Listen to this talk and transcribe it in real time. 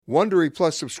Wondery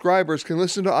Plus subscribers can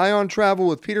listen to Ion Travel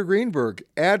with Peter Greenberg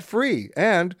ad-free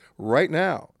and right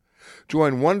now.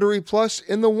 Join Wondery Plus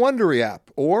in the Wondery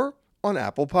app or on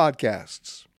Apple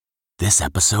Podcasts. This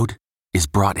episode is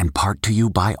brought in part to you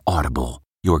by Audible,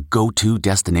 your go-to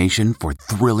destination for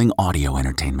thrilling audio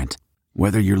entertainment.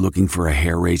 Whether you're looking for a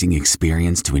hair-raising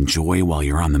experience to enjoy while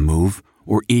you're on the move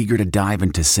or eager to dive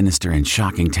into sinister and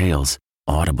shocking tales,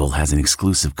 Audible has an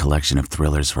exclusive collection of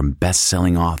thrillers from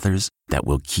best-selling authors that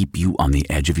will keep you on the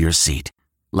edge of your seat.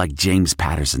 Like James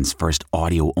Patterson's first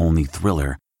audio-only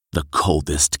thriller, The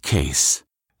Coldest Case.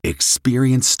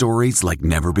 Experience stories like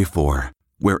never before,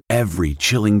 where every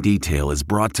chilling detail is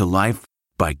brought to life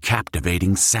by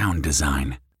captivating sound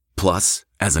design. Plus,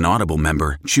 as an Audible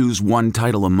member, choose one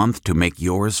title a month to make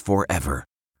yours forever.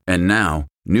 And now,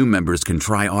 new members can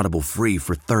try Audible free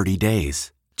for 30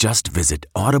 days. Just visit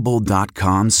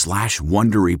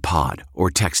audible.com/WonderyPod or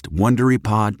text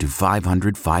WonderyPod to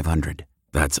 500-500.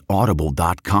 That's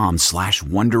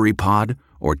audible.com/WonderyPod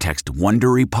or text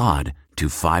WonderyPod to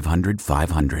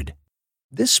 500-500.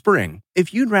 This spring,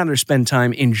 if you'd rather spend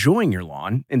time enjoying your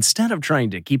lawn instead of trying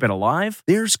to keep it alive,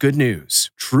 there's good news.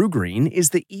 TruGreen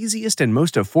is the easiest and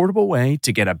most affordable way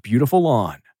to get a beautiful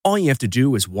lawn. All you have to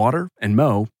do is water and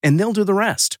mow, and they'll do the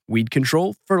rest. Weed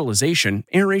control, fertilization,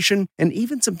 aeration, and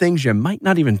even some things you might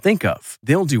not even think of.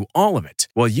 They'll do all of it,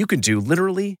 while you can do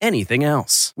literally anything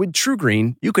else. With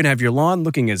TruGreen, you can have your lawn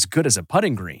looking as good as a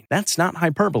putting green. That's not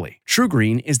hyperbole.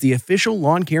 TruGreen is the official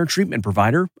lawn care treatment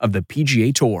provider of the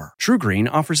PGA Tour. TruGreen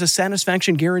offers a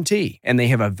satisfaction guarantee, and they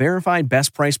have a verified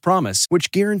best price promise, which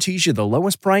guarantees you the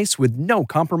lowest price with no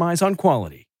compromise on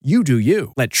quality. You do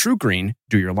you. Let TruGreen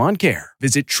do your lawn care.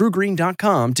 Visit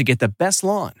TruGreen.com to get the best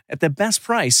lawn at the best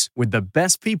price with the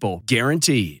best people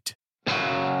guaranteed.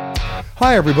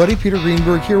 Hi, everybody. Peter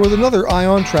Greenberg here with another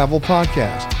Ion Travel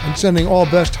podcast. I'm sending all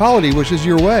best holiday wishes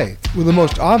your way, with the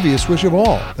most obvious wish of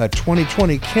all, that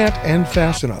 2020 can't end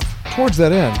fast enough. Towards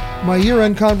that end, my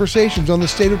year-end conversations on the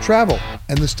state of travel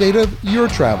and the state of your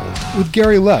travels with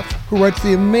Gary Leff, who writes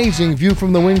the amazing View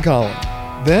from the Wing column.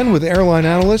 Then with airline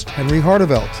analyst Henry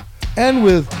Hardevelt, and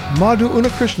with Madhu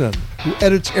Unnakrishnan, who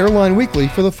edits Airline Weekly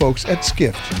for the folks at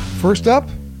Skift. First up,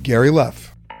 Gary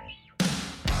Leff.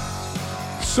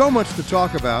 So much to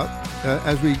talk about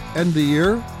as we end the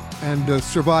year and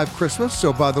survive Christmas.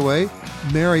 So, by the way,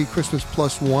 Merry Christmas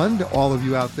plus one to all of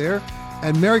you out there.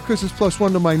 And Merry Christmas plus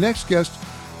one to my next guest,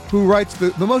 who writes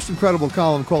the most incredible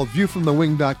column called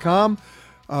viewfromthewing.com.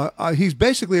 He's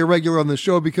basically a regular on the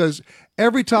show because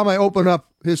every time I open up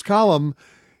his column,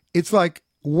 it's like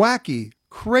wacky,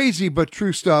 crazy, but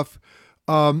true stuff.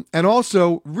 And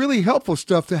also really helpful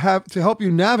stuff to help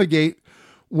you navigate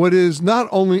what is not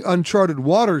only uncharted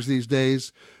waters these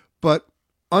days, but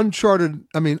uncharted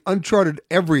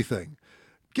everything.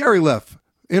 Gary Leff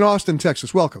in Austin,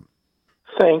 Texas. Welcome.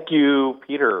 Thank you,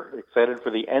 Peter. Excited for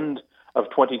the end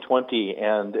of 2020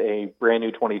 and a brand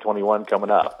new 2021 coming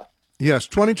up. Yes,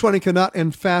 2020 cannot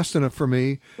end fast enough for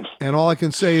me, and all I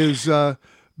can say is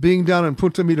being down in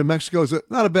Punta Mita, Mexico is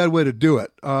not a bad way to do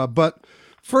it. But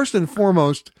first and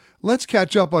foremost, let's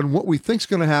catch up on what we think is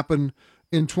going to happen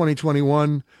in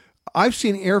 2021. I've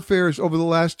seen airfares over the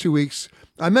last 2 weeks.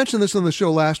 I mentioned this on the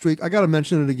show last week. I got to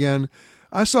mention it again.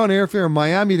 I saw an airfare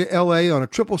Miami to L.A. on a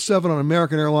 777 on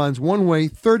American Airlines, one way,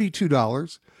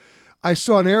 $32. I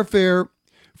saw an airfare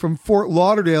from Fort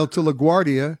Lauderdale to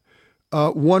LaGuardia,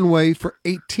 one way for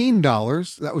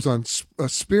 $18. That was on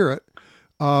Spirit.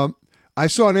 I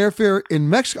saw an airfare in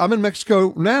Mexico. I'm in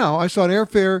Mexico now. I saw an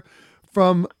airfare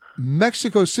from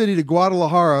Mexico City to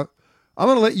Guadalajara. I'm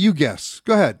going to let you guess.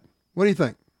 Go ahead. What do you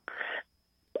think?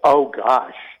 Oh,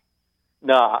 gosh.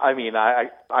 No, I mean,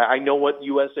 I know what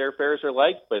U.S. airfares are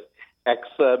like, but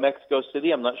ex-Mexico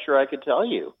City, I'm not sure I could tell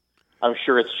you. I'm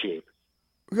sure it's cheap.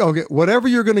 Okay, whatever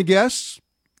you're going to guess,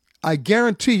 I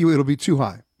guarantee you it'll be too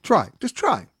high. Try. Just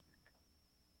try.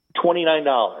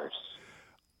 $29.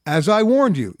 As I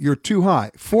warned you, you're too high.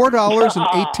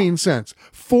 $4.18.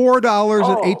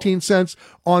 $4.18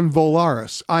 on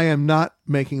Volaris. I am not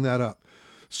making that up.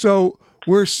 So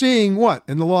we're seeing what?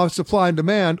 In the law of supply and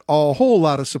demand, a whole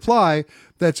lot of supply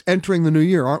that's entering the new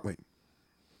year, aren't we?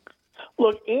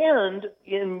 Look, and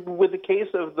with the case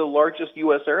of the largest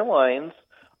U.S. airlines,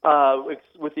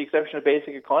 with the exception of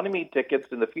basic economy tickets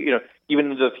in the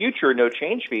even into the future, no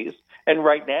change fees. And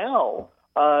right now,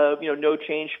 no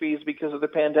change fees because of the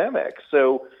pandemic.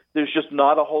 So there's just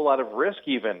not a whole lot of risk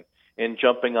even in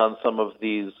jumping on some of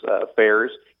these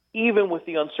fares, even with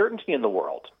the uncertainty in the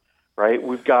world, right?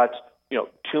 We've got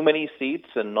too many seats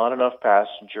and not enough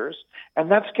passengers,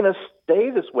 and that's going to stay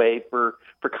this way for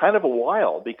kind of a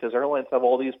while because airlines have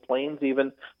all these planes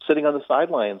even sitting on the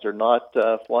sidelines or not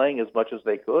flying as much as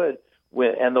they could,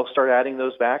 and they'll start adding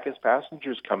those back as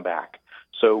passengers come back.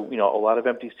 So a lot of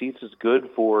empty seats is good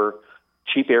for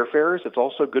cheap airfares. It's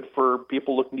also good for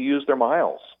people looking to use their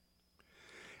miles.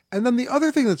 And then the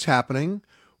other thing that's happening,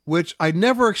 which I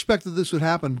never expected this would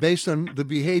happen based on the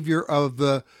behavior of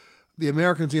the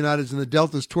Americans, the Uniteds, and the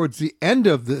Deltas towards the end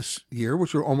of this year,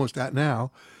 which we're almost at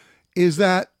now, is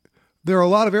that there are a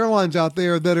lot of airlines out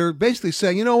there that are basically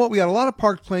saying, you know what, we got a lot of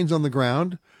parked planes on the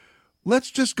ground. Let's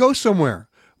just go somewhere.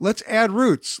 Let's add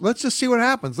routes. Let's just see what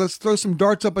happens. Let's throw some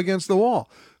darts up against the wall.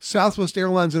 Southwest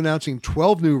Airlines announcing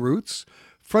 12 new routes.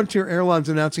 Frontier Airlines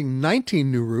announcing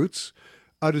 19 new routes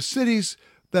to cities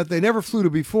that they never flew to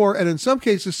before, and in some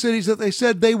cases, cities that they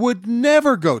said they would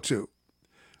never go to,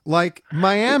 like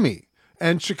Miami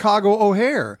and Chicago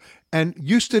O'Hare and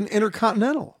Houston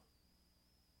Intercontinental.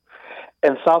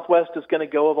 And Southwest is going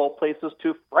to go, of all places,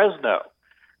 to Fresno,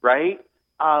 right?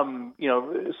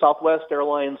 Southwest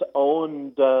Airlines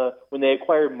owned, when they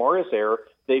acquired Morris Air,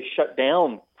 they shut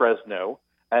down Fresno,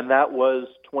 and that was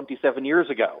 27 years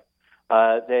ago.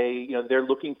 They're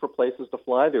looking for places to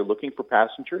fly. They're looking for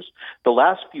passengers. The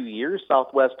last few years,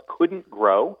 Southwest couldn't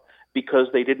grow because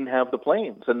they didn't have the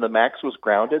planes, and the MAX was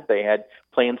grounded. They had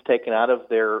planes taken out of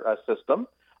their system,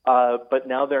 but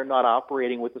now they're not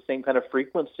operating with the same kind of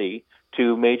frequency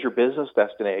to major business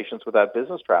destinations without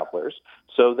business travelers.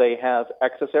 So they have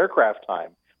excess aircraft time,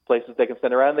 places they can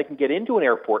send around. They can get into an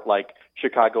airport like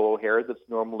Chicago O'Hare that's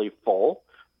normally full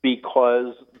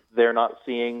because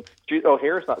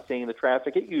O'Hare's not seeing the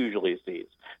traffic it usually sees.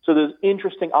 So there's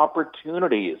interesting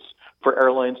opportunities for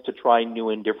airlines to try new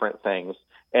and different things.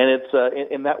 And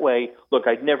it's in that way, look,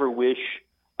 I'd never wish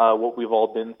what we've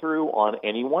all been through on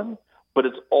anyone, but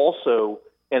it's also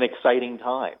an exciting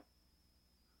time.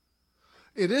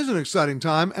 It is an exciting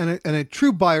time and a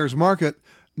true buyer's market,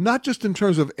 not just in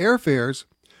terms of airfares,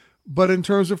 but in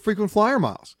terms of frequent flyer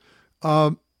miles.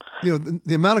 The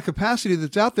amount of capacity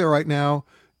that's out there right now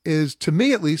is, to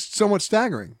me at least, somewhat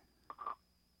staggering.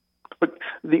 But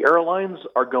the airlines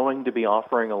are going to be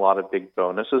offering a lot of big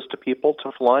bonuses to people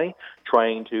to fly,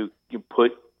 trying to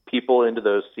put people into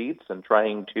those seats and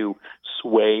trying to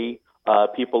sway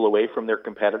people away from their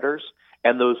competitors.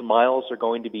 And those miles are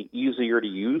going to be easier to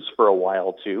use for a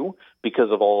while, too, because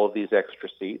of all of these extra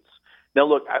seats. Now,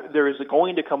 look, there is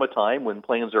going to come a time when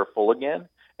planes are full again,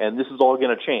 and this is all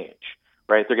going to change,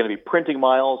 right? They're going to be printing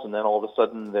miles, and then all of a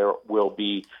sudden there will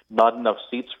be not enough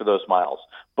seats for those miles.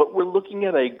 But we're looking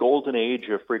at a golden age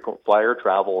of frequent flyer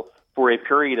travel for a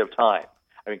period of time.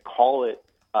 I mean, call it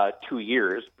 2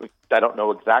 years. I don't know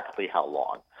exactly how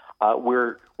long.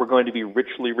 We're going to be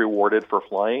richly rewarded for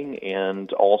flying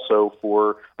and also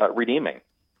for redeeming.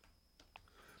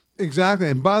 Exactly.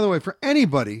 And by the way, for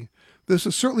anybody, this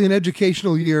is certainly an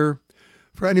educational year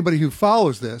for anybody who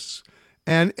follows this.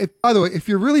 And by the way, if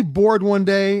you're really bored one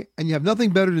day and you have nothing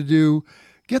better to do,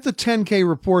 get the 10K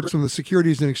reports from the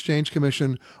Securities and Exchange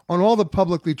Commission on all the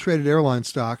publicly traded airline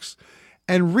stocks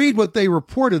and read what they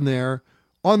report in there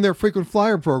on their frequent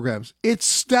flyer programs. It's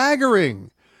staggering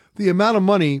the amount of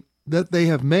money that they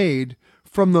have made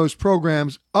from those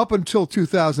programs up until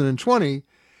 2020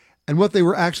 and what they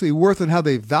were actually worth and how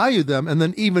they valued them. And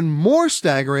then even more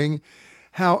staggering,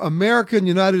 how American,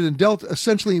 United, and Delta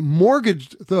essentially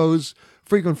mortgaged those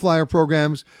frequent flyer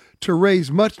programs to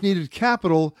raise much needed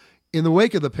capital in the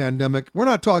wake of the pandemic. We're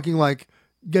not talking like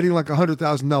getting like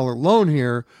 $100,000 loan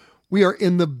here. We are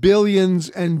in the billions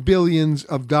and billions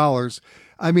of dollars.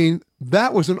 I mean,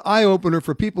 that was an eye-opener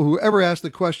for people who ever asked the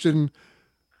question,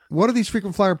 what are these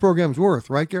frequent flyer programs worth,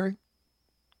 right, Gary?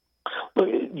 Look,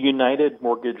 United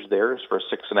mortgaged theirs for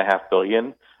 $6.5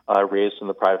 billion raised in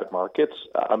the private markets.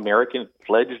 American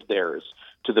pledged theirs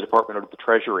to the Department of the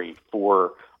Treasury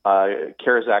for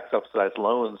CARES Act subsidized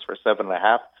loans for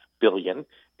 $7.5 billion.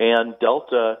 And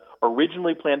Delta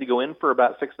originally planned to go in for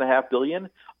about $6.5 billion.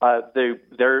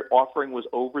 Their offering was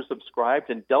oversubscribed,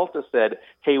 and Delta said,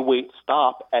 "Hey, wait,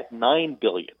 stop at $9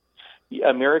 billion." The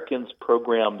Americans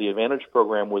program, the Advantage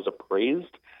program, was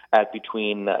appraised at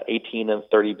between 18 and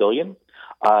 30 billion.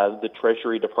 The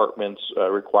Treasury Department's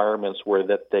requirements were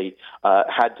that they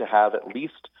had to have at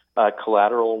least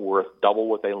collateral worth double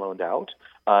what they loaned out.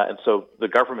 And so the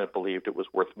government believed it was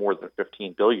worth more than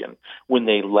 15 billion when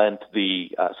they lent the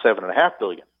 7.5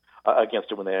 billion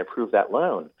against it when they approved that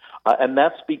loan. And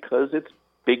that's because it's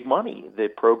big money. The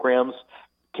programs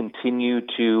continue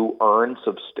to earn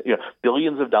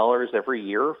billions of dollars every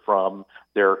year from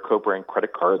their co-brand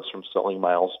credit cards, from selling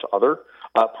miles to other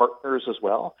partners as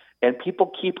well. And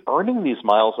people keep earning these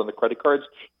miles on the credit cards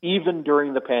even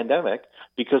during the pandemic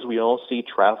because we all see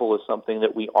travel as something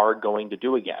that we are going to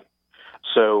do again.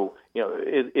 So,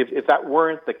 if that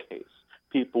weren't the case,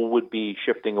 people would be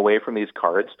shifting away from these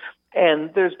cards.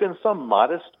 And there's been some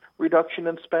modest reduction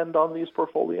in spend on these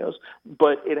portfolios,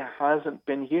 but it hasn't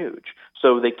been huge.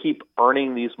 So they keep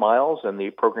earning these miles, and the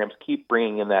programs keep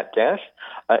bringing in that cash.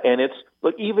 And it's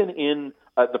even in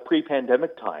the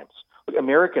pre-pandemic times,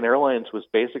 American Airlines was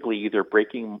basically either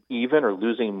breaking even or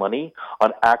losing money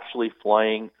on actually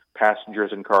flying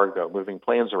passengers and cargo, moving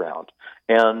planes around.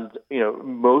 And,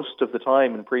 most of the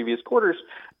time in previous quarters,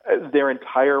 their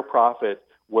entire profit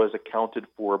was accounted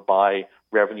for by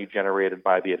revenue generated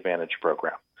by the AAdvantage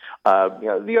program.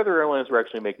 The other airlines were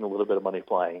actually making a little bit of money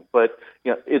flying, but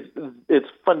it's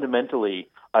fundamentally,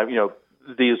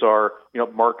 these are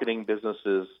marketing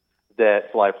businesses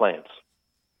that fly planes.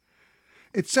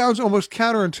 It sounds almost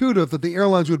counterintuitive that the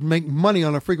airlines would make money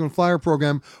on a frequent flyer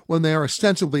program when they are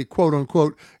ostensibly, quote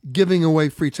unquote, giving away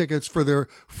free tickets for their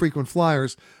frequent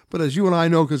flyers. But as you and I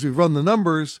know, because we've run the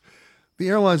numbers, the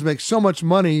airlines make so much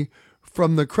money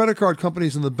from the credit card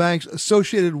companies and the banks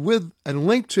associated with and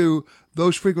linked to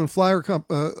those frequent flyer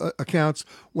accounts,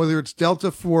 whether it's Delta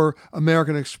for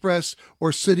American Express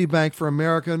or Citibank for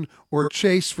American or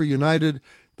Chase for United.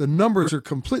 The numbers are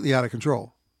completely out of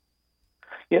control.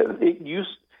 Yeah,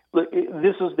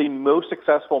 this is the most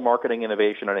successful marketing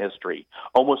innovation in history.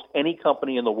 Almost any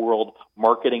company in the world,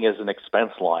 marketing is an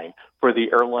expense line. For the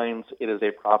airlines, it is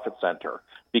a profit center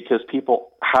because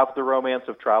people have the romance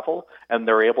of travel and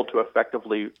they're able to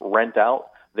effectively rent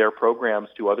out their programs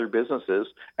to other businesses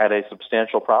at a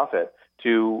substantial profit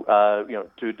to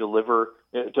deliver,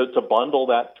 to bundle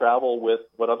that travel with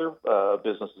what other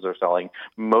businesses are selling,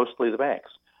 mostly the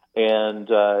banks. And,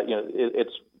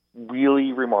 it's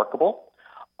really remarkable,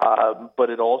 but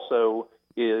it also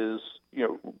is,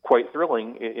 quite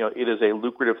thrilling. It is a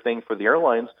lucrative thing for the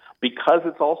airlines because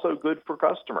it's also good for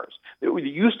customers. It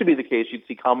used to be the case you'd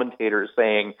see commentators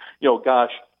saying,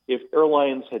 gosh, if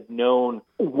airlines had known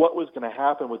what was going to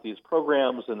happen with these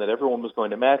programs and that everyone was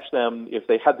going to match them, if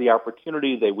they had the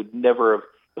opportunity, they would never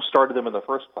have started them in the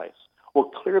first place.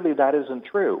 Well, clearly that isn't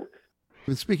true.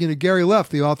 Speaking to Gary Leff,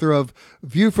 the author of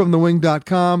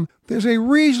ViewFromTheWing.com, there's a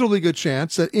reasonably good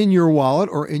chance that in your wallet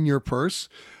or in your purse,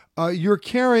 you're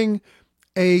carrying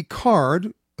a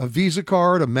card, a Visa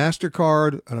card, a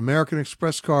MasterCard, an American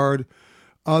Express card,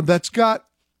 that's got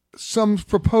some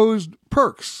proposed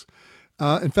perks.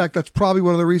 In fact, that's probably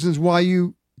one of the reasons why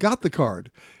you got the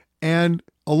card. And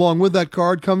along with that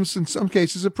card comes, in some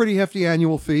cases, a pretty hefty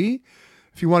annual fee.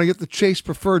 If you want to get the Chase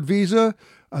Preferred Visa,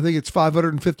 I think it's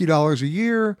 $550 a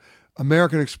year.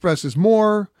 American Express is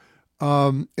more,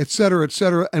 et cetera, et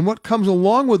cetera. And what comes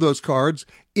along with those cards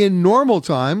in normal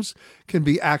times can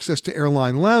be access to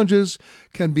airline lounges,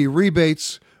 can be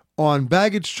rebates on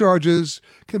baggage charges,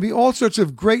 can be all sorts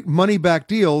of great money-back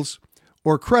deals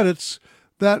or credits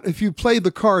that if you play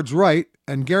the cards right,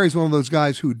 and Gary's one of those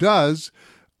guys who does,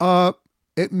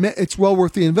 it's well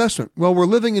worth the investment. Well, we're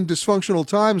living in dysfunctional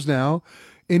times now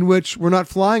in which we're not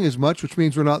flying as much, which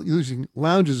means we're not using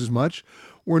lounges as much.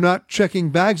 We're not checking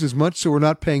bags as much, so we're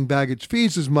not paying baggage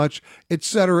fees as much, et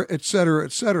cetera, et cetera,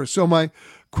 et cetera. So my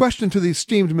question to the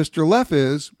esteemed Mr. Leff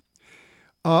is,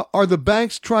 are the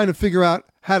banks trying to figure out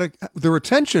the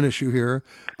retention issue here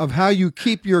of how you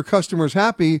keep your customers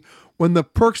happy when the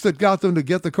perks that got them to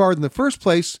get the card in the first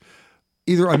place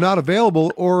either are not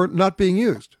available or not being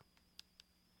used?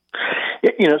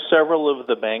 Several of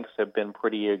the banks have been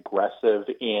pretty aggressive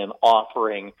in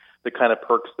offering the kind of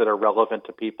perks that are relevant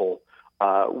to people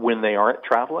when they aren't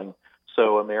traveling.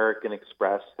 So American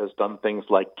Express has done things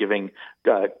like giving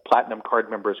Platinum card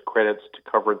members credits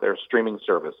to cover their streaming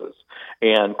services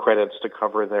and credits to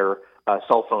cover their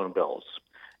cell phone bills.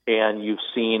 And you've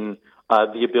seen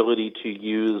the ability to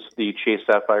use the Chase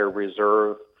Sapphire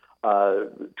Reserve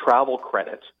travel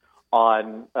credit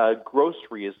on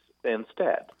groceries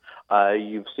instead.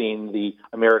 You've seen the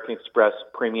American Express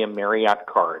Premium Marriott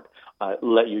card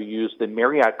let you use the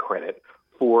Marriott credit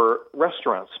for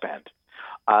restaurant spend.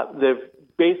 They've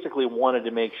basically wanted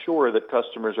to make sure that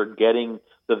customers are getting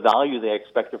the value they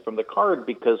expected from the card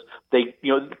because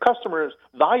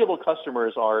valuable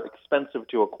customers are expensive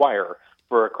to acquire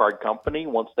for a card company.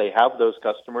 Once they have those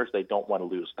customers, they don't want to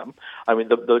lose them. I mean,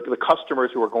 the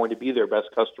customers who are going to be their best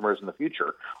customers in the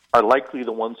future are likely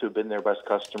the ones who have been their best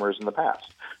customers in the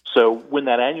past. So when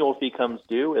that annual fee comes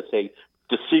due, it's a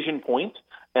decision point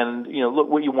And, look,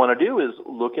 what you want to do is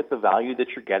look at the value that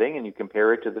you're getting and you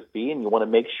compare it to the fee, and you want to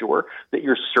make sure that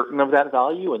you're certain of that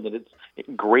value and that it's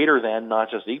greater than,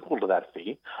 not just equal to that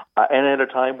fee. And at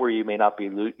a time where you may not be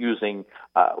using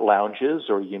lounges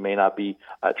or you may not be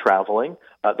traveling,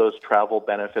 those travel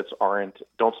benefits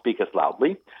don't speak as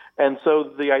loudly. And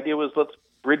so the idea was, let's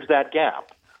bridge that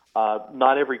gap.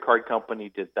 Not every card company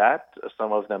did that.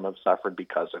 Some of them have suffered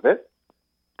because of it.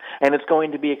 And it's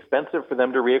going to be expensive for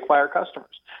them to reacquire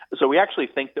customers. So we actually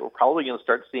think that we're probably going to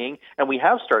start seeing, and we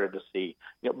have started to see,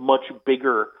 much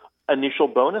bigger initial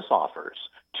bonus offers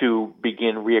to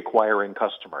begin reacquiring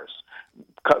customers.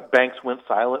 Banks went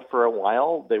silent for a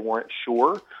while. They weren't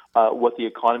sure what the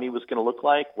economy was going to look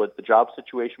like, what the job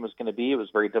situation was going to be. It was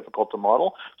very difficult to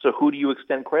model. So who do you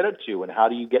extend credit to, and how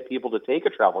do you get people to take a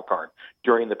travel card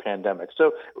during the pandemic?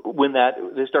 So when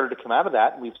they started to come out of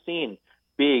that, we've seen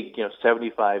big,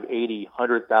 75, 80,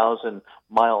 100,000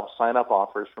 mile sign-up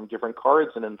offers from different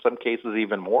cards, and in some cases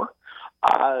even more,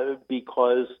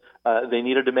 because they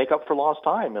needed to make up for lost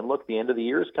time. And look, the end of the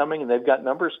year is coming, and they've got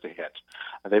numbers to hit.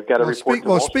 They've got to report to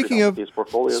Wall Street on what these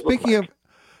portfolios look like.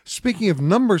 Speaking of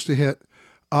numbers to hit,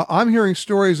 I'm hearing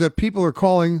stories that people are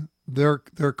calling their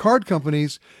card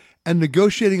companies and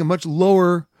negotiating a much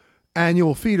lower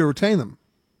annual fee to retain them.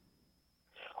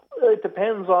 It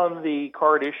depends on the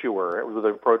card issuer, the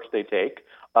approach they take.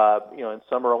 And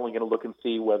some are only going to look and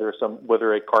see whether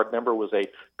a card member was a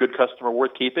good customer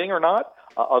worth keeping or not.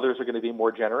 Others are going to be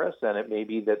more generous, and it may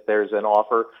be that there's an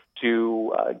offer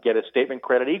to get a statement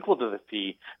credit equal to the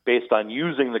fee based on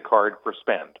using the card for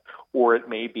spend, or it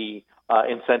may be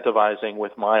incentivizing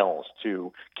with miles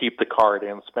to keep the card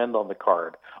and spend on the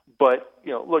card. But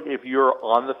look, if you're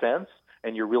on the fence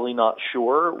and you're really not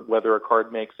sure whether a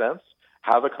card makes sense,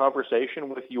 have a conversation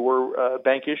with your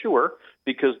bank issuer,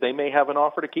 because they may have an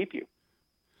offer to keep you.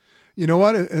 You know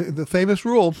what? The famous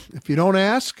rule, if you don't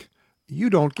ask, you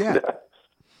don't get.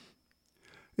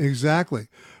 Exactly.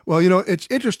 Well, it's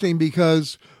interesting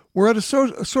because we're at a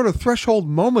sort of threshold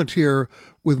moment here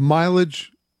with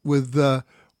mileage, with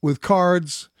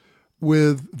cards,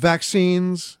 with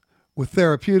vaccines, with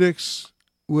therapeutics,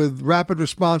 with rapid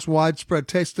response, widespread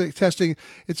testing.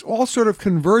 It's all sort of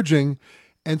converging.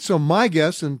 And so my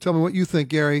guess, and tell me what you think,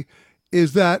 Gary,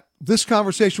 is that this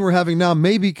conversation we're having now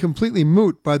may be completely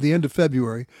moot by the end of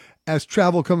February as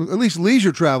travel comes, at least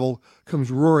leisure travel,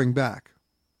 comes roaring back.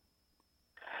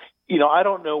 I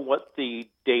don't know what the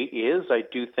date is. I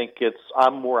do think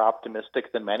I'm more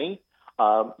optimistic than many.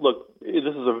 Look, this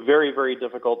is a very, very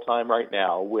difficult time right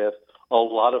now with a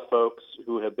lot of folks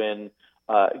who have been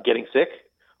getting sick.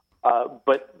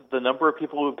 But the number of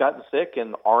people who've gotten sick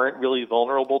and aren't really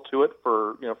vulnerable to it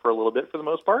for a little bit for the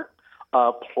most part,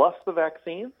 plus the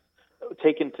vaccines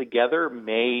taken together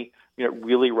may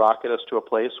really rocket us to a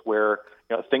place where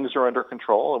things are under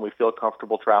control and we feel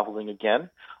comfortable traveling again.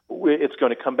 It's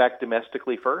going to come back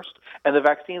domestically first, and the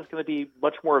vaccine is going to be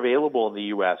much more available in the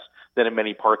U.S. than in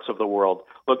many parts of the world.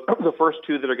 Look, the first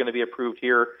two that are going to be approved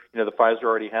here, the Pfizer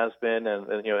already has been, and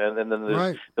then there's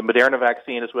right. The Moderna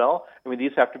vaccine as well. I mean,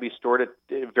 these have to be stored at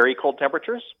very cold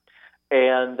temperatures,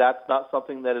 and that's not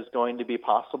something that is going to be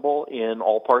possible in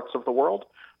all parts of the world.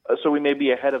 So we may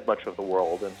be ahead of much of the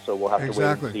world, and so we'll have to wait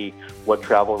and see what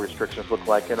travel restrictions look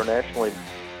like internationally.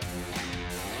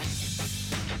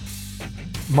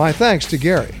 My thanks to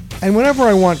Gary. And whenever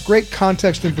I want great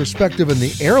context and perspective in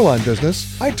the airline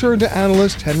business, I turn to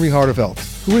analyst Henry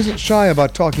Harteveldt, who isn't shy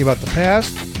about talking about the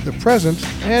past, the present,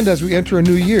 and as we enter a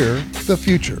new year, the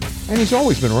future. And he's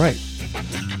always been right.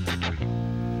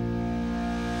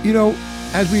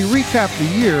 As we recap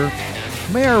the year,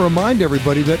 may I remind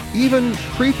everybody that even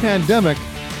pre-pandemic,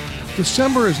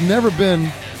 December has never been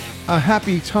a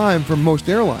happy time for most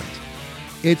airlines.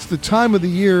 It's the time of the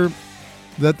year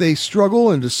that they struggle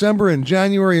in December and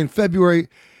January and February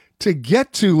to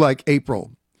get to like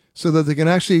April so that they can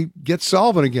actually get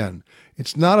solvent again.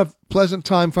 It's not a pleasant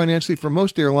time financially for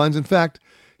most airlines. In fact,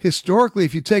 historically,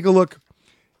 if you take a look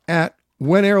at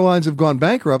when airlines have gone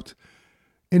bankrupt,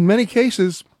 in many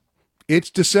cases,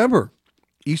 it's December.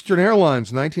 Eastern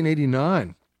Airlines,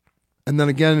 1989, and then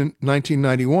again in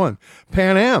 1991.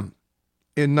 Pan Am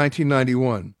in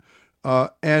 1991,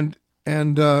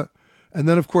 and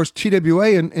then, of course, TWA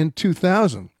in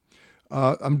 2000.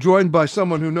 I'm joined by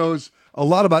someone who knows a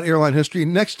lot about airline history.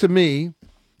 Next to me,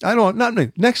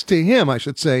 next to him, I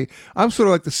should say, I'm sort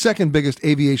of like the second biggest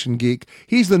aviation geek.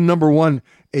 He's the number one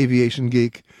aviation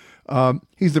geek.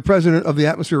 He's the president of the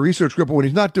Atmosphere Research Group, but when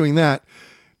he's not doing that,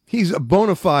 he's a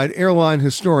bona fide airline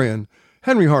historian.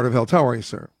 Henry Harteveldt, how are you,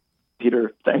 sir?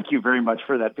 Peter, thank you very much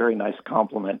for that very nice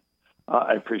compliment.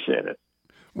 I appreciate it.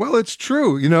 Well, it's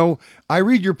true. I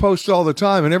read your posts all the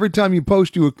time, and every time you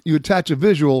post, you attach a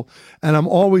visual, and I'm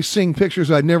always seeing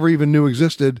pictures I never even knew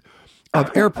existed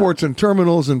of airports and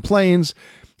terminals and planes.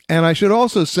 And I should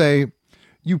also say,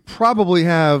 you probably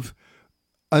have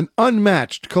an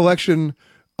unmatched collection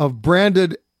of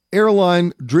branded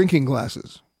airline drinking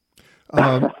glasses.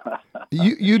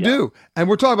 You do. And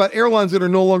we're talking about airlines that are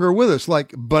no longer with us,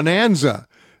 like Bonanza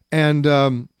and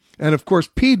of course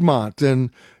Piedmont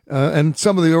and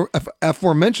some of the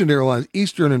aforementioned airlines,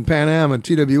 Eastern and Pan Am and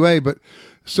TWA, but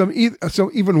some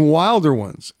even wilder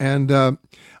ones. And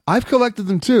I've collected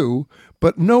them too,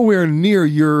 but nowhere near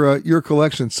your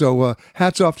collection. So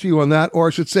hats off to you on that, or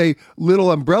I should say,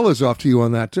 little umbrellas off to you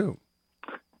on that too.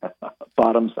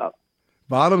 Bottoms up.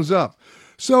 Bottoms up.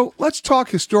 So let's talk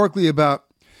historically about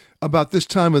this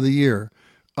time of the year.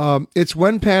 It's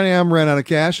when Pan Am ran out of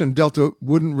cash and Delta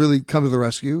wouldn't really come to the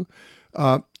rescue.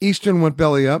 Eastern went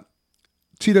belly up.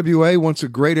 TWA, once a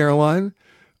great airline,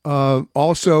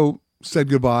 also said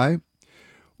goodbye.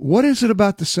 What is it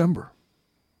about December?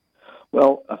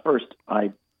 Well, first,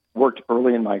 I worked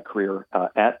early in my career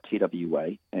at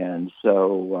TWA, and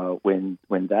so when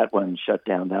that one shut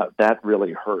down, that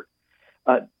really hurt.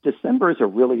 December is a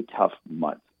really tough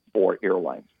month for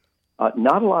airlines.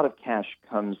 Not a lot of cash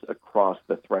comes across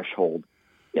the threshold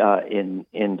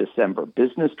in December.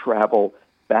 Business travel,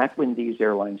 back when these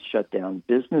airlines shut down,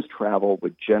 business travel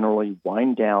would generally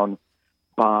wind down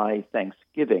by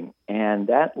Thanksgiving, and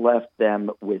that left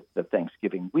them with the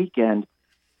Thanksgiving weekend,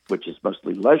 which is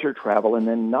mostly leisure travel, and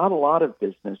then not a lot of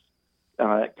business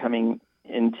coming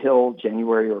until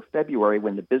January or February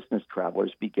when the business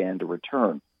travelers began to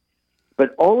return.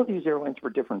 But all of these airlines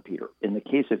were different, Peter. In the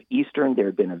case of Eastern, there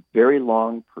had been a very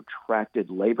long,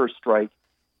 protracted labor strike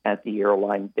at the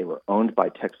airline. They were owned by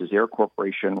Texas Air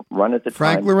Corporation, run at the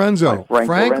Frank time Lorenzo. by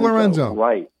Frank Lorenzo.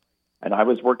 Right. And I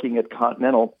was working at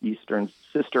Continental, Eastern's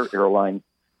sister airline,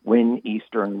 when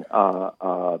Eastern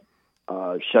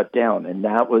shut down. And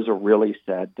that was a really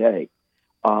sad day.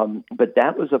 But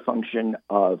that was a function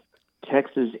of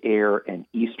Texas Air and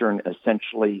Eastern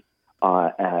essentially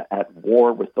at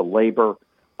war with the labor,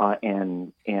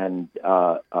 and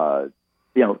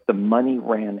the money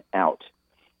ran out,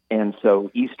 and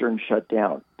so Eastern shut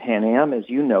down. Pan Am, as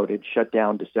you noted, shut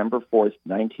down December 4th,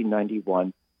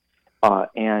 1991,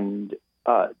 and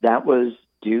that was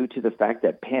due to the fact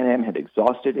that Pan Am had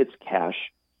exhausted its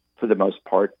cash for the most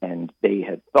part, and they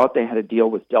had thought they had a deal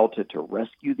with Delta to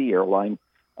rescue the airline.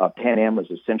 Pan Am was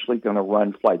essentially going to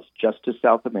run flights just to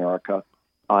South America,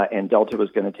 and Delta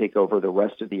was going to take over the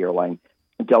rest of the airline.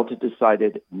 Delta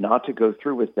decided not to go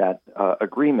through with that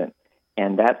agreement,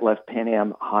 and that left Pan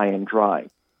Am high and dry.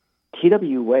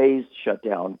 TWA's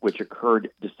shutdown, which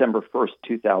occurred December 1st,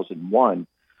 2001,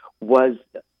 was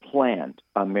planned.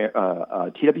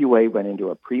 TWA went into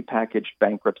a prepackaged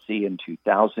bankruptcy in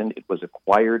 2000. It was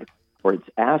acquired, or its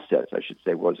assets, I should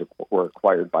say, were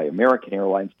acquired by American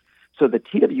Airlines. So the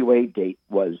TWA date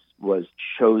was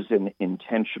chosen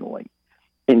intentionally.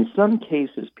 In some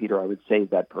cases, Peter, I would say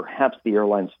that perhaps the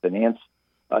airline's finance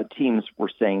teams were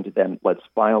saying to them, let's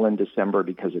file in December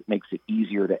because it makes it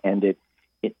easier to end it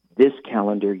this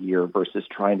calendar year versus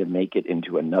trying to make it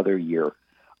into another year.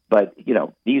 But,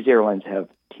 these airlines have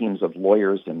teams of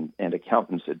lawyers and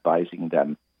accountants advising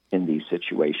them in these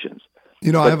situations.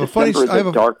 I have a funny... it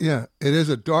is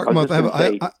a dark month.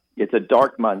 It's a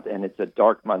dark month, and it's a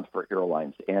dark month for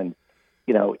airlines. And,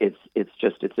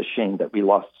 it's a shame that we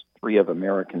lost three of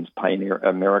America's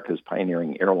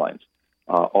pioneering airlines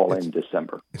all in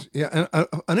December. Yeah, and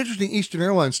an interesting Eastern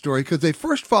Airlines story, because they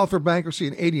first filed for bankruptcy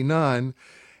in 1989,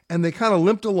 and they kind of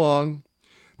limped along.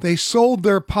 They sold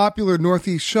their popular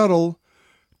Northeast shuttle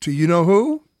to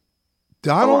who?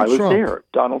 Donald Trump. I was there.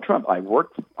 Donald Trump. I was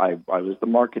the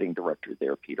marketing director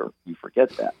there, Peter. You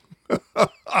forget that.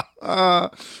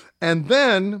 And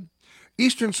then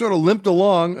Eastern sort of limped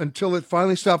along until it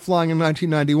finally stopped flying in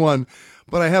 1991.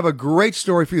 But I have a great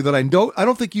story for you that I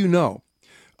don't think you know.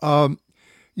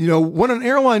 When an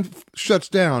airline shuts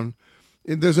down,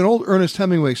 there's an old Ernest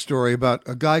Hemingway story about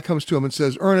a guy comes to him and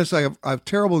says, Ernest, I have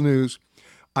terrible news.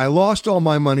 I lost all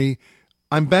my money.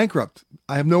 I'm bankrupt.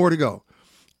 I have nowhere to go.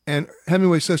 And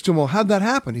Hemingway says to him, well, how'd that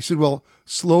happen? He said, well,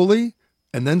 slowly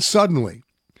and then suddenly.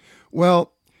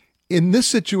 Well, in this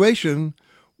situation,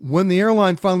 when the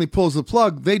airline finally pulls the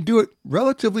plug, they do it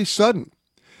relatively sudden.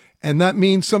 And that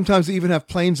means sometimes they even have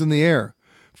planes in the air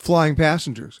flying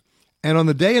passengers. And on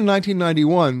the day in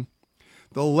 1991,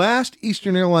 the last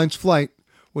Eastern Airlines flight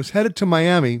was headed to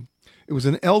Miami. It was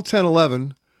an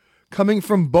L-1011 coming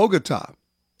from Bogota.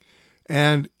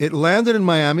 And it landed in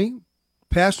Miami.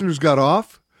 Passengers got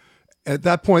off. At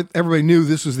that point, everybody knew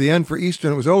this was the end for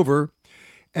Eastern. It was over.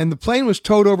 And the plane was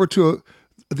towed over to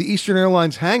the Eastern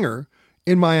Airlines hangar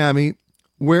in Miami,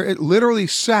 where it literally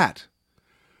sat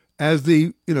as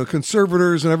the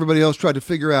conservators and everybody else tried to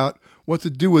figure out what to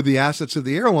do with the assets of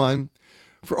the airline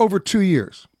for over 2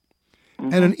 years.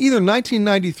 Mm-hmm. And in either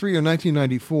 1993 or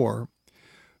 1994,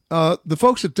 the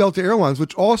folks at Delta Airlines,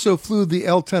 which also flew the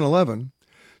L-1011,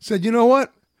 said, you know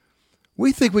what?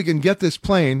 We think we can get this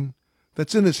plane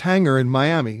that's in this hangar in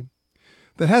Miami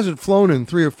that hasn't flown in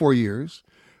 3 or 4 years.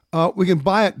 We can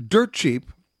buy it dirt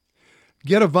cheap,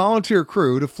 get a volunteer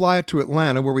crew to fly it to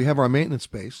Atlanta where we have our maintenance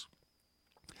base,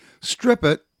 strip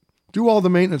it, do all the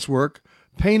maintenance work,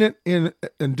 paint it in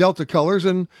Delta colors,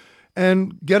 and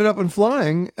get it up and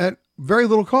flying at very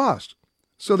little cost.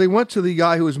 So they went to the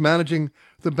guy who was managing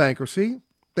the bankruptcy.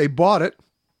 They bought it.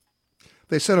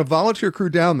 They sent a volunteer crew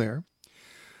down there.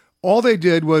 All they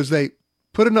did was they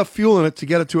put enough fuel in it to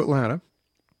get it to Atlanta.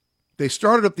 They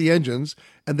started up the engines,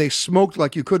 and they smoked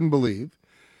like you couldn't believe.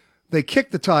 They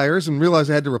kicked the tires and realized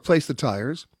they had to replace the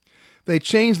tires. They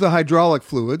changed the hydraulic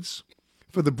fluids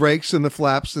for the brakes and the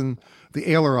flaps and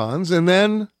the ailerons. And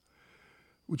then,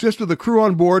 just with the crew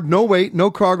on board, no weight, no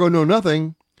cargo, no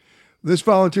nothing, this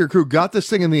volunteer crew got this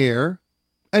thing in the air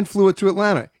and flew it to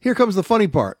Atlanta. Here comes the funny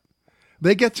part.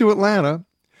 They get to Atlanta.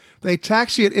 They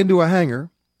taxi it into a hangar.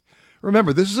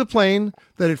 Remember, this is a plane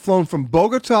that had flown from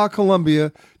Bogota,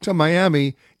 Colombia to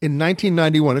Miami in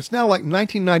 1991. It's now like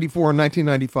 1994 and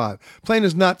 1995. Plane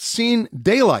has not seen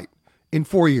daylight in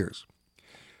 4 years.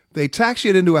 They taxi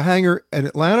it into a hangar in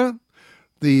Atlanta.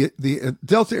 The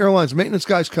Delta Airlines maintenance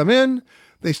guys come in.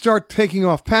 They start taking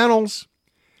off panels,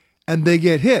 and they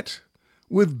get hit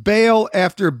with bale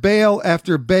after bale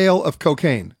after bale of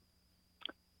cocaine.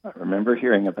 I remember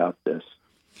hearing about this.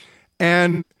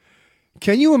 And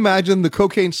can you imagine the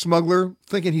cocaine smuggler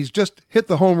thinking he's just hit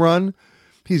the home run?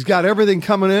 He's got everything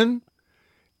coming in,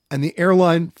 and the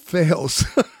airline fails.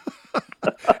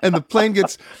 and the plane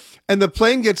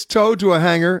gets towed to a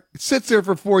hangar. It sits there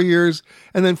for 4 years,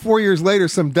 and then 4 years later,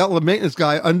 some Delta maintenance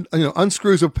guy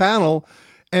unscrews a panel,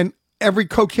 and every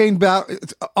cocaine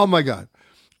oh my God.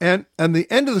 And the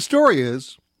end of the story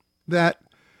is that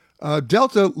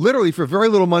Delta literally for very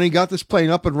little money got this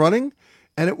plane up and running,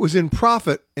 and it was in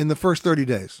profit in the first 30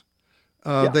 days.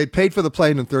 They paid for the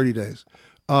plane in 30 days.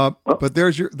 But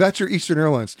that's your Eastern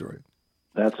Airlines story.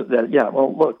 Yeah.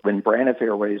 Well, look, when Braniff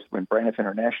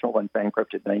International went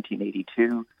bankrupt in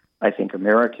 1982, I think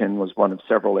American was one of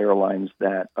several airlines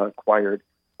that acquired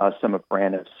some of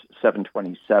Braniff's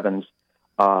 727s,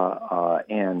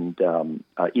 and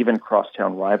even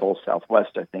crosstown rival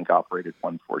Southwest, I think, operated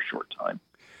one for a short time.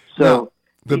 So now,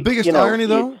 the biggest irony,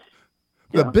 though,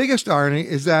 the biggest irony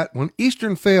is that when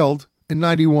Eastern failed in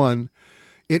 91,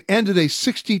 it ended a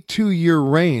 62-year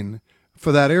reign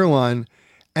for that airline.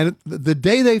 And the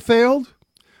day they failed,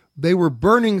 they were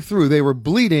burning through. They were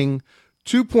bleeding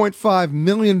 $2.5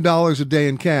 million a day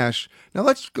in cash. Now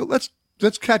let's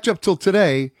catch up till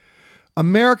today.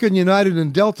 American, United,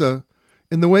 and Delta,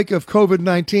 in the wake of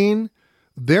COVID-19,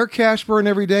 their cash burn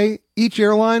every day, each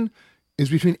airline, is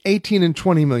between 18 and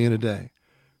 20 million a day.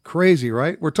 Crazy,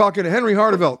 right? We're talking to Henry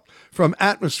Hartevelt from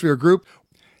Atmosphere Group.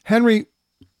 Henry,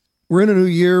 we're in a new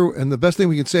year, and the best thing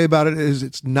we can say about it is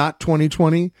it's not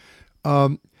 2020.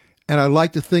 And I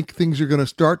like to think things are going to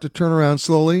start to turn around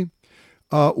slowly.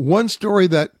 One story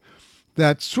that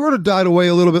sort of died away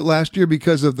a little bit last year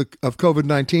because of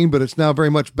COVID-19, but it's now very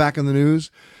much back in the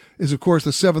news, is of course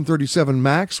the 737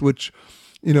 MAX, which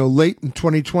late in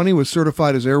 2020 was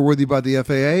certified as airworthy by the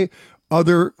FAA.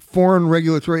 Other foreign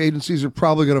regulatory agencies are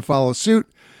probably going to follow suit.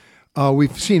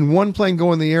 We've seen one plane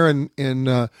go in the air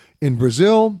in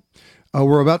Brazil.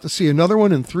 We're about to see another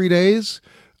one in 3 days.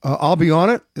 I'll be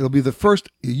on it. It'll be the first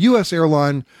U.S.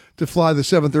 airline to fly the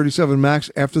 737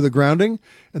 MAX after the grounding,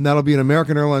 and that'll be an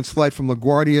American Airlines flight from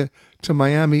LaGuardia to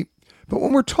Miami. But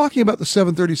when we're talking about the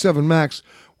 737 MAX,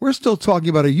 we're still talking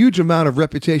about a huge amount of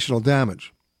reputational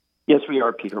damage. Yes, we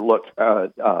are, Peter. Look,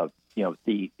 the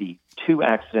two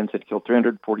accidents that killed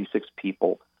 346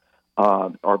 people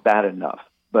are bad enough,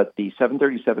 but the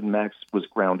 737 MAX was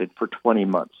grounded for 20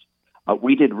 months.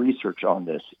 We did research on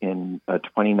this in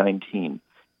 2019.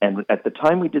 And at the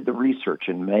time we did the research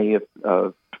in May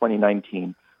of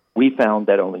 2019, we found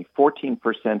that only 14%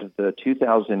 of the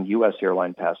 2,000 U.S.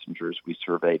 airline passengers we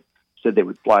surveyed said they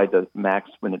would fly the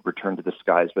MAX when it returned to the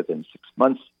skies within 6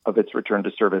 months of its return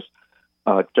to service.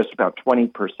 Just about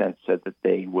 20% said that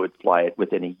they would fly it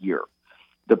within a year.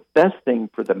 The best thing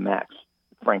for the MAX,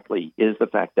 frankly, is the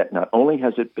fact that not only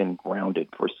has it been grounded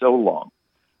for so long,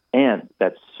 and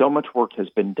that so much work has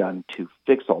been done to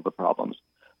fix all the problems,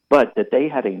 but that they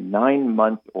had a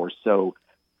 9-month or so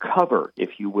cover,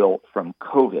 if you will, from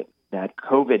COVID, that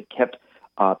COVID kept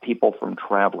people from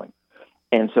traveling.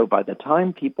 And so by the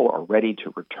time people are ready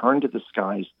to return to the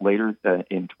skies later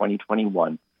in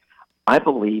 2021, I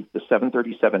believe the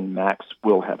 737 MAX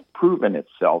will have proven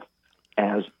itself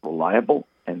as reliable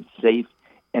and safe.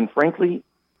 And frankly,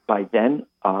 by then,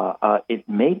 it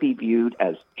may be viewed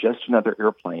as just another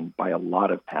airplane by a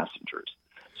lot of passengers.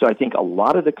 So I think a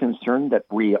lot of the concern that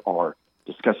we are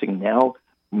discussing now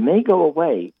may go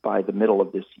away by the middle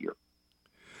of this year.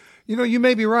 You know, you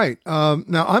may be right.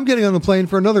 Now, I'm getting on the plane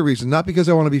for another reason, not because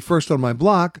I want to be first on my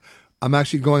block. I'm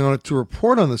actually going on it to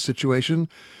report on the situation,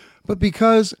 but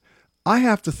because I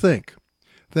have to think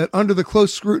that under the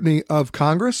close scrutiny of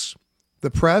Congress,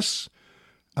 the press,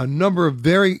 a number of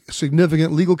very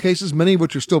significant legal cases, many of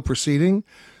which are still proceeding,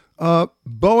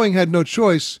 Boeing had no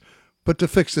choice but to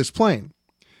fix this plane,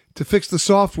 to fix the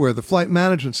software, the flight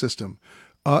management system,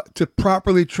 to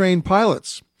properly train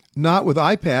pilots, not with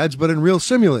iPads, but in real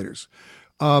simulators,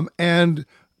 and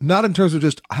not in terms of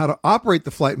just how to operate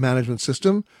the flight management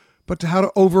system, but to how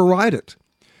to override it.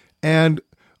 And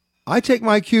I take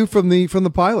my cue from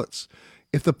the pilots.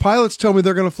 If the pilots tell me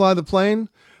they're going to fly the plane,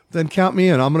 then count me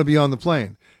in. I'm going to be on the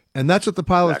plane. And that's what the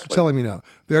pilots are telling me now.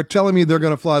 They're telling me they're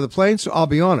going to fly the plane, so I'll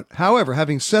be on it. However,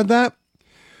 having said that,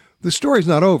 the story's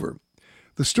not over.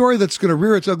 The story that's going to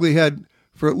rear its ugly head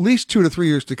for at least 2 to 3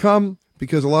 years to come,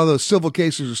 because a lot of those civil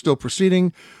cases are still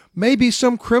proceeding, may be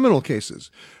some criminal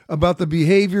cases about the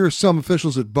behavior of some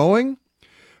officials at Boeing,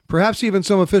 perhaps even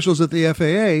some officials at the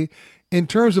FAA, in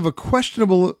terms of a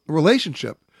questionable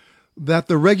relationship that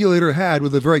the regulator had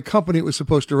with the very company it was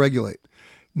supposed to regulate.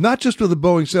 Not just with the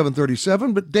Boeing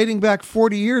 737, but dating back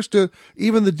 40 years to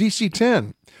even the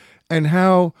DC-10, and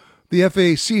how the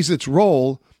FAA sees its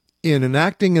role in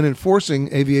enacting and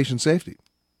enforcing aviation safety.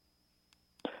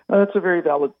 That's a very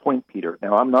valid point, Peter.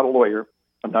 Now, I'm not a lawyer.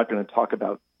 I'm not going to talk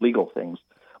about legal things.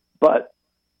 But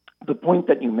the point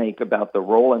that you make about the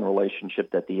role and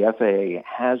relationship that the FAA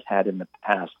has had in the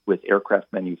past with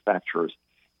aircraft manufacturers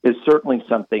is certainly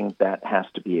something that has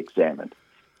to be examined.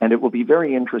 And it will be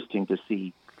very interesting to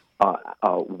see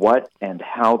what and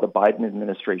how the Biden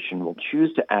administration will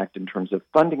choose to act in terms of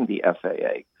funding the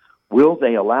FAA. Will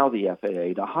they allow the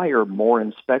FAA to hire more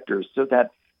inspectors so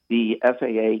that the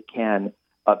FAA can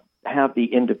have the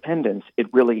independence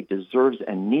it really deserves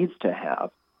and needs to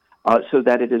have, so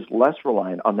that it is less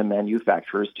reliant on the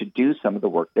manufacturers to do some of the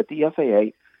work that the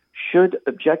FAA should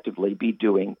objectively be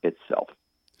doing itself?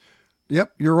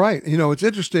 Yep, you're right. You know, it's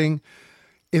interesting.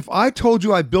 If I told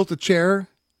you I built a chair,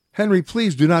 Henry,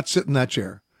 please do not sit in that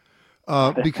chair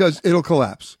because it'll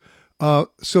collapse.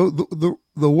 So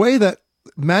the way that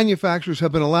manufacturers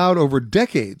have been allowed over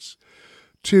decades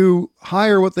to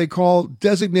hire what they call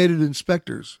designated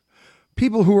inspectors,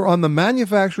 people who are on the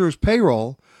manufacturer's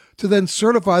payroll, to then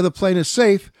certify the plane as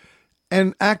safe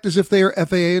and act as if they are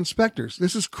FAA inspectors.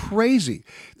 This is crazy.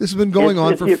 This has been going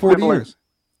on for 40 years.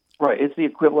 Right. It's the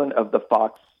equivalent of the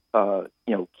fox,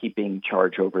 keeping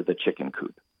charge over the chicken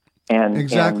coop. And,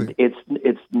 exactly. And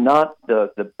it's not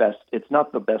the best. It's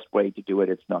not the best way to do it.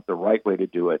 It's not the right way to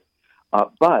do it.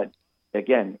 But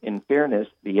again, in fairness,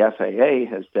 the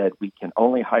FAA has said we can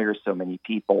only hire so many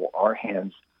people. Our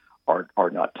hands are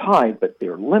not tied, but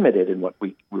they're limited in what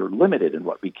we're limited in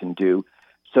what we can do.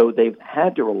 So they've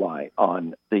had to rely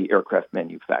on the aircraft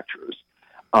manufacturers.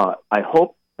 I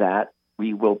hope that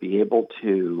we will be able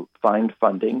to find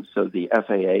funding so the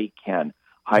FAA can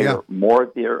hire more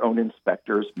of their own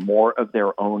inspectors, more of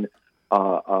their own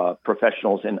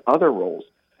professionals in other roles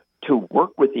to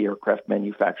work with the aircraft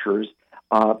manufacturers,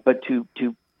 but to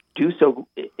do so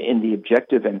in the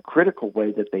objective and critical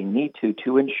way that they need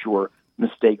to ensure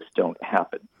mistakes don't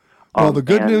happen. Well, the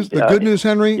good news,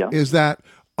 Henry, is that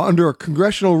under a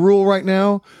congressional rule right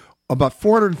now, about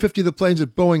 450 of the planes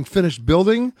that Boeing finished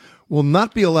building will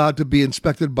not be allowed to be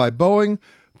inspected by Boeing,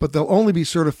 but they'll only be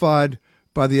certified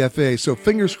by the FAA. So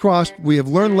fingers crossed, we have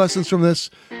learned lessons from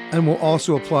this and will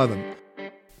also apply them.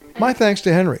 My thanks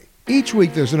to Henry. Each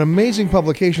week there's an amazing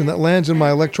publication that lands in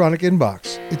my electronic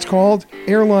inbox. It's called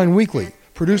Airline Weekly,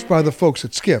 produced by the folks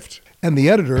at Skift. And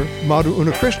the editor, Madhu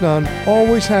Unnikrishnan,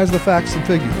 always has the facts and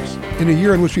figures. In a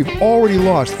year in which we've already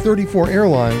lost 34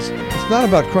 airlines, it's not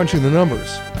about crunching the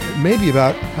numbers. It may be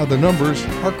about how the numbers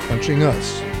are crunching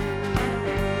us.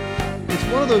 It's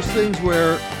one of those things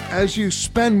where as you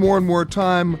spend more and more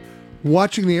time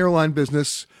watching the airline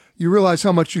business, you realize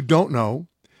how much you don't know,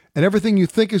 and everything you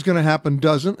think is going to happen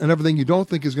doesn't, and everything you don't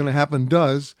think is going to happen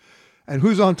does. And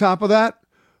who's on top of that?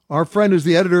 Our friend is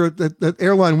the editor at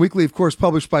Airline Weekly, of course,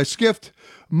 published by Skift,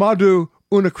 Madhu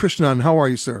Unnikrishnan. How are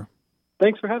you, sir?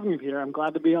 Thanks for having me, Peter. I'm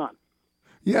glad to be on.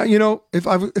 Yeah, if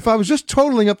I was just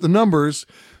totaling up the numbers,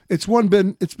 it's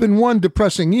been one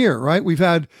depressing year, right? We've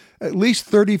had at least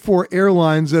 34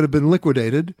 airlines that have been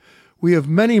liquidated. We have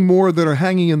many more that are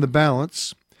hanging in the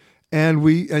balance, and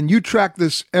you track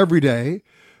this every day.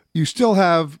 You still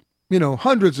have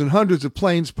hundreds and hundreds of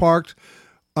planes parked.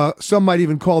 Some might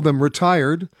even call them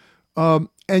retired, and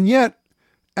yet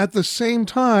at the same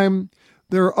time,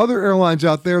 there are other airlines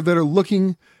out there that are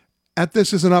looking at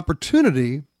this as an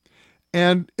opportunity.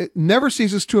 And it never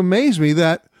ceases to amaze me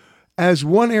that as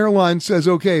one airline says,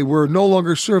 okay, we're no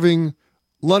longer serving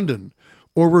London,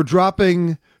 or we're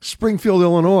dropping Springfield,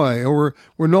 Illinois, or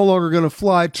we're no longer going to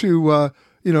fly to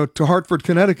Hartford,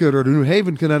 Connecticut, or to New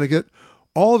Haven, Connecticut,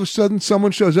 all of a sudden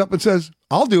someone shows up and says,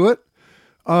 I'll do it.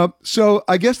 So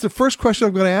I guess the first question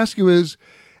I'm going to ask you is,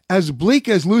 as bleak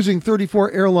as losing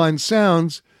 34 airlines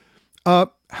sounds,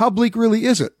 how bleak really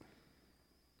is it?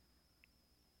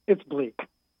 It's bleak.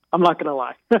 I'm not going to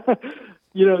lie.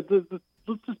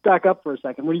 Let's just back up for a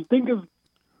second. When you think of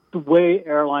the way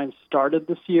airlines started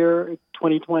this year,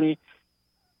 2020,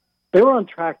 they were on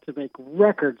track to make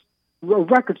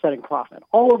record-setting profit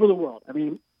all over the world. I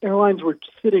mean, airlines were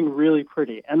sitting really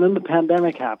pretty. And then the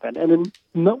pandemic happened. And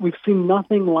then we've seen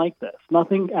nothing like this,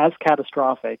 nothing as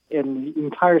catastrophic in the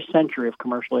entire century of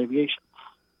commercial aviation.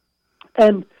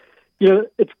 And,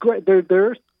 it's great.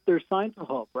 There's signs of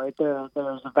hope, right? There's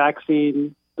a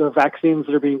vaccine. There are vaccines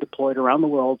that are being deployed around the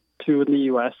world, 2 in the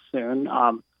U.S. soon,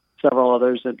 several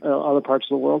others in other parts of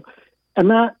the world. And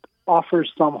that offers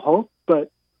some hope,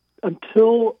 but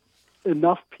until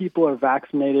enough people are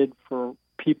vaccinated for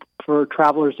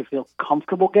travelers to feel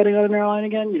comfortable getting on an airline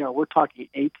again, we're talking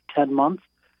 8 to 10 months,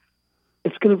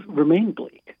 it's going to remain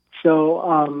bleak. So,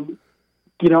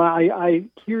 I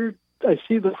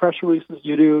see the press releases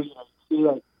you do, see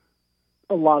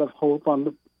a lot of hope on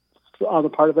the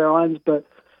part of airlines, but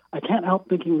I can't help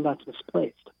thinking that's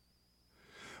misplaced.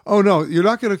 Oh no, you're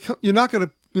not going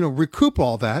to recoup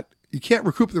all that. You can't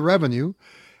recoup the revenue,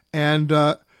 and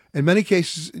in many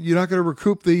cases, you're not going to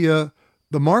recoup the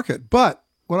market. But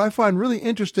what I find really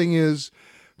interesting is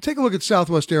take a look at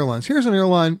Southwest Airlines. Here's an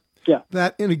airline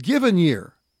that in a given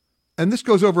year, and this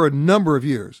goes over a number of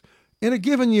years, in a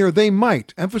given year they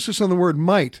might, emphasis on the word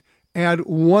might, add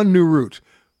one new route.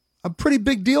 A pretty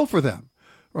big deal for them,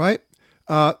 right?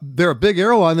 They're a big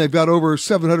airline. They've got over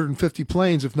 750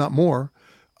 planes, if not more,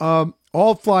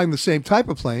 all flying the same type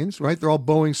of planes, right? They're all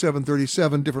Boeing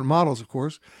 737, different models, of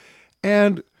course.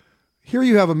 And here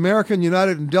you have American,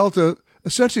 United, and Delta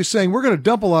essentially saying, we're going to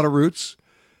dump a lot of routes.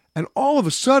 And all of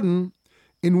a sudden,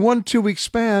 in 1-2 week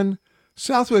span,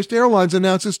 Southwest Airlines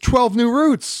announces 12 new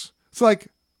routes. It's like,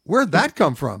 where'd that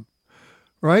come from?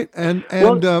 Right? And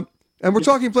we're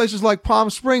talking places like Palm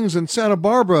Springs and Santa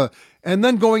Barbara, and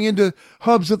then going into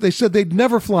hubs that they said they'd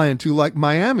never fly into, like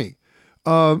Miami,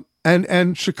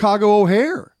 and Chicago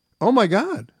O'Hare. Oh my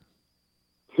God!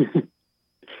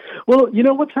 Well,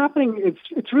 what's happening?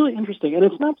 It's really interesting, and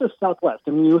it's not just Southwest.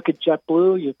 I mean, you look at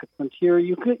JetBlue, you look at Frontier,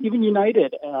 you could even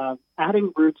United,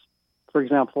 adding routes, for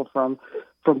example, from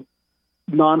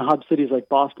non-hub cities like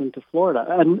Boston to Florida,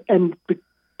 and the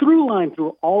through line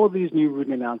through all of these new route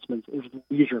announcements is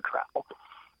leisure travel.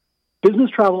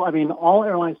 Business travel, I mean, all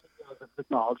airlines have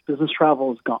acknowledged business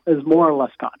travel is more or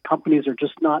less gone. Companies are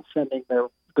just not sending their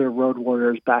road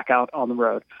warriors back out on the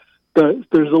road. There's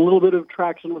a little bit of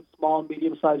traction with small and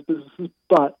medium-sized businesses,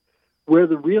 but where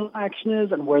the real action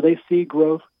is and where they see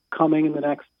growth coming in the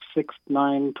next 6,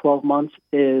 9, 12 months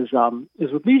is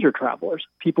with leisure travelers.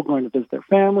 People going to visit their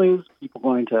families, people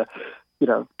going to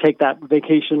take that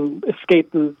vacation,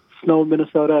 escape the snow of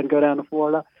Minnesota and go down to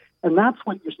Florida. And that's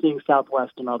what you're seeing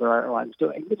Southwest and other airlines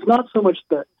doing. It's not so much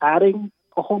that adding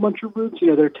a whole bunch of routes,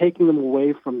 they're taking them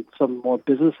away from some more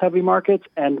business-heavy markets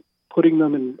and putting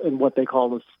them in what they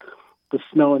call the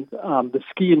snow and the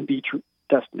ski and beach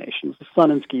destinations, the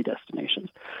sun and ski destinations.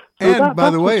 So and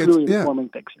by the way, really informing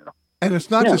things here. And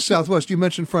it's not just Southwest. You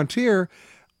mentioned Frontier.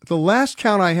 The last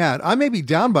count I had, I may be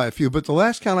down by a few, but the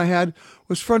last count I had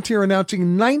was Frontier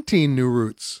announcing 19 new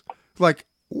routes. Like,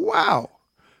 wow,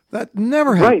 that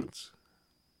never happens.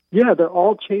 Right. Yeah, they're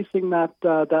all chasing that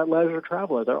leisure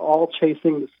traveler. They're all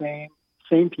chasing the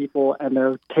same people, and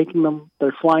they're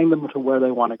flying them to where they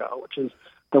want to go, which is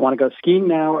they want to go skiing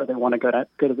now or they want to go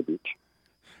to the beach.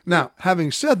 Now,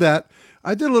 having said that,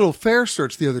 I did a little fare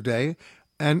search the other day,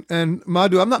 and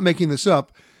Madhu, I'm not making this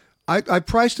up. I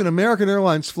priced an American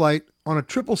Airlines flight on a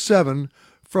 777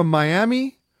 from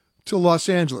Miami to Los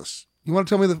Angeles. You want to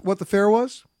tell me what the fare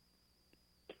was?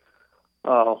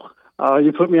 Oh,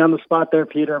 you put me on the spot there,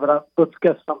 Peter, but let's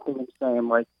guess something the same,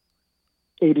 like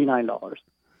 $89.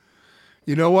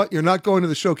 You know what? You're not going to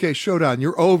the Showcase Showdown.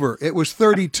 You're over. It was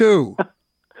 $32.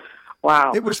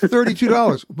 Wow. It was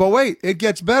 $32. But wait, it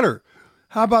gets better.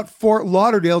 How about Fort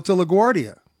Lauderdale to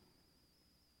LaGuardia?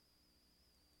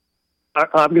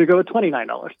 I'm going to go with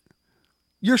 $29.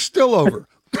 You're still over.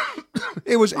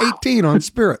 It was $18 on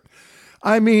Spirit.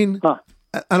 I mean, and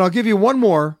I'll give you one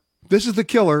more. This is the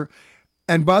killer.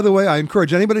 And by the way, I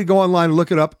encourage anybody to go online and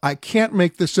look it up. I can't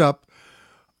make this up.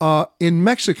 In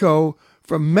Mexico,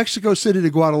 from Mexico City to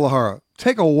Guadalajara.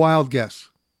 Take a wild guess.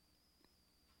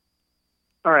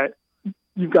 All right.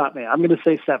 You've got me. I'm going to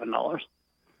say $7.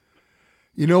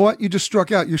 You know what? You just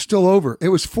struck out. You're still over. It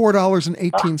was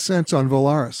 $4.18 on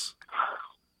Volaris.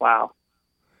 Wow.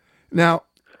 Now,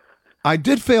 I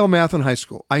did fail math in high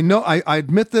school. I know, I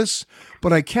admit this,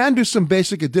 but I can do some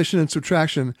basic addition and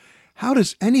subtraction. How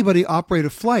does anybody operate a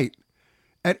flight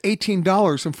at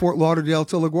 $18 from Fort Lauderdale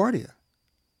to LaGuardia?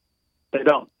 They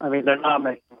don't. I mean, they're not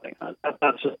making money.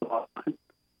 That's just the bottom line.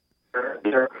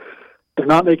 They're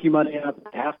not making money.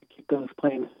 They have to keep those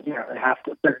planes here. They have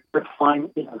to. They're flying.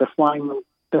 They're flying them.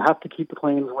 They have to keep the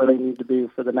planes where they need to be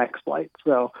for the next flight.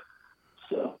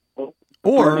 Or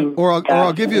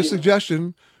I'll give you a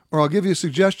suggestion.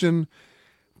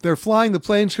 They're flying the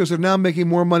planes because they're now making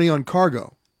more money on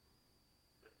cargo.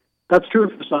 That's true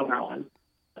for some airlines.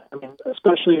 I mean,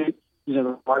 especially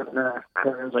the partner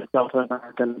carriers like Delta,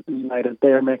 American, United. They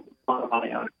are making a lot of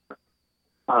money on it.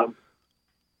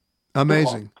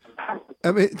 Amazing.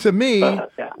 I mean, to me,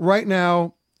 right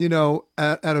now,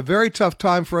 at a very tough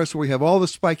time for us where we have all the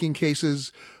spiking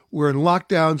cases, we're in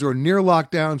lockdowns or near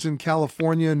lockdowns in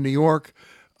California and New York,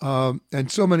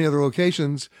 and so many other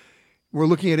locations. We're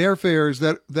looking at airfares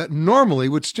that normally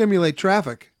would stimulate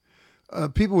traffic.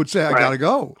 People would say, I got to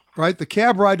go, right? The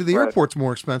cab ride to the airport's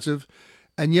more expensive,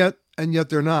 and yet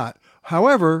they're not.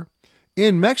 However,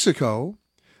 in Mexico,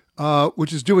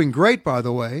 which is doing great, by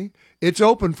the way, it's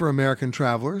open for American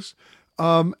travelers,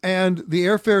 and the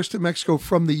airfares to Mexico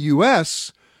from the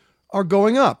U.S. are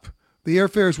going up. The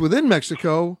airfares within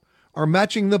Mexico are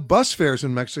matching the bus fares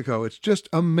in Mexico. It's just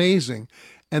amazing.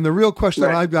 And the real question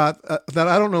that I've got that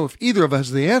I don't know if either of us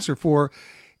has the answer for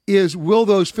is, will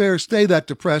those fares stay that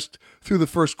depressed through the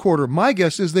first quarter? My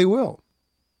guess is they will.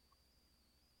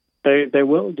 They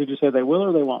will? Did you say they will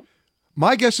or they won't?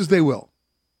 My guess is they will.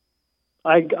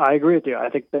 I agree with you. I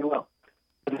think they will.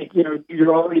 I think,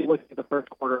 you're already looking at the first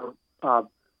quarter.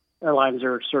 Airlines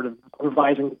are sort of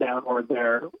revising downward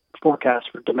their forecast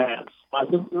for demand. I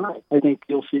think you're right. I think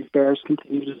you'll see fares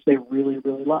continue to stay really,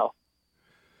 really low.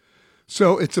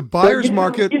 So it's a buyer's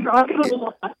market.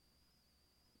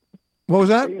 What was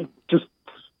that? Just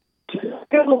I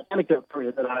got a little anecdote for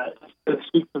you that I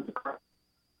speak for the crowd.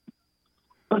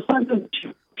 Besides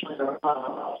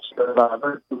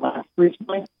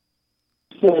recently,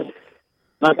 said,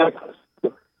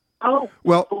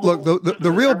 well, look,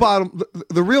 the real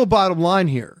bottom line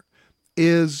here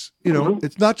is,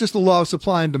 it's not just the law of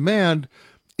supply and demand.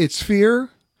 It's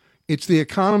fear. It's the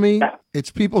economy. Yeah. It's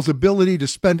people's ability to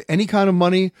spend any kind of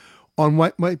money on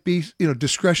what might be,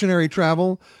 discretionary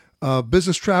travel.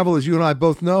 Business travel, as you and I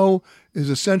both know, is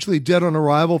essentially dead on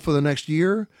arrival for the next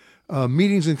year.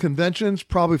 Meetings and conventions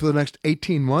probably for the next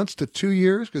 18 months to 2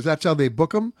 years, because that's how they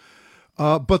book them.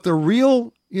 But the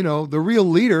real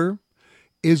leader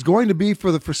is going to be,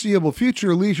 for the foreseeable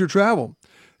future, leisure travel.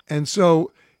 And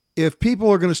so if people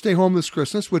are going to stay home this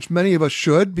Christmas, which many of us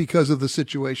should because of the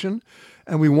situation,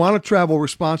 and we want to travel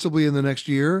responsibly in the next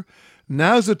year,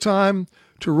 now's the time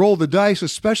to roll the dice,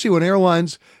 especially when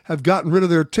airlines have gotten rid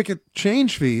of their ticket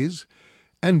change fees,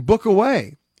 and book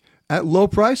away at low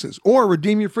prices or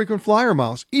redeem your frequent flyer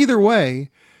miles. Either way,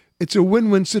 it's a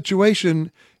win-win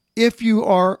situation if you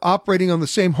are operating on the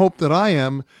same hope that I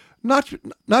am, not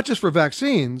just for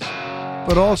vaccines,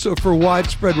 but also for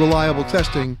widespread reliable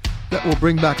testing that will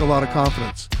bring back a lot of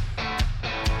confidence.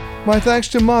 My thanks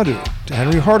to Madhu, to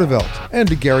Henry Hartevelt, and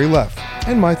to Gary Leff.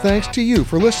 And my thanks to you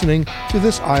for listening to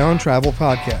this Eye on Travel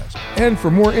podcast. And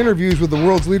for more interviews with the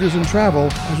world's leaders in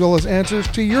travel, as well as answers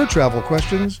to your travel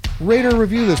questions, rate or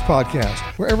review this podcast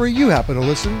wherever you happen to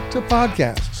listen to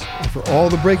podcasts. And for all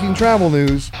the breaking travel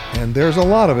news, and there's a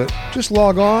lot of it, just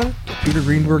log on to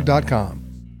petergreenberg.com.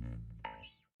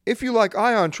 If you like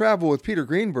Eye on Travel with Peter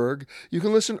Greenberg, you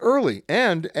can listen early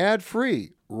and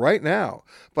ad-free right now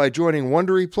by joining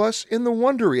Wondery Plus in the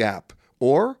Wondery app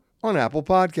or on Apple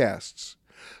Podcasts.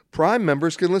 Prime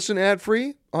members can listen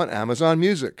ad-free on Amazon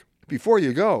Music. Before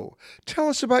you go, tell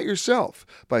us about yourself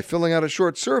by filling out a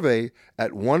short survey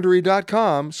at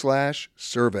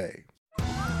Wondery.com/survey.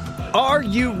 Are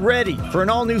you ready for an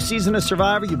all-new season of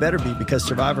Survivor? You better be, because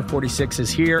Survivor 46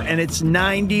 is here, and it's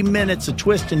 90 minutes of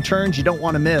twists and turns you don't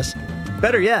want to miss.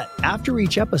 Better yet, after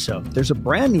each episode, there's a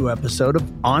brand new episode of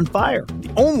On Fire,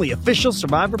 the only official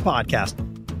Survivor podcast.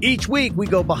 Each week, we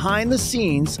go behind the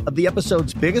scenes of the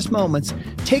episode's biggest moments,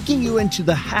 taking you into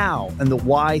the how and the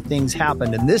why things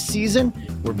happened. And this season,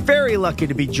 we're very lucky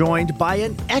to be joined by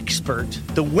an expert,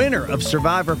 the winner of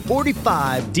Survivor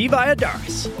 45, Dee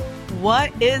Valladares.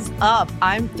 What is up?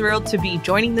 I'm thrilled to be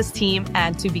joining this team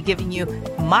and to be giving you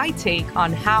my take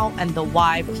on how and the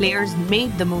why players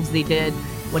made the moves they did,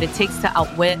 what it takes to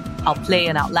outwit, outplay,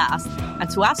 and outlast, and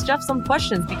to ask Jeff some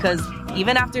questions because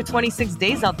even after 26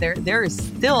 days out there, there is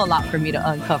still a lot for me to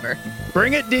uncover.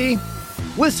 Bring it, Dee.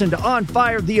 Listen to On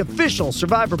Fire, the official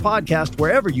Survivor podcast,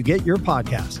 wherever you get your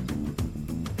podcast.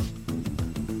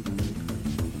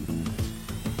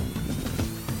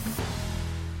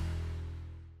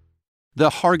 The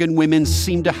Hargan women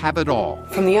seem to have it all.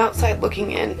 From the outside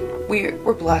looking in,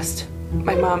 we're blessed.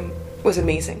 My mom was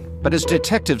amazing. But as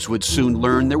detectives would soon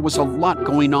learn, there was a lot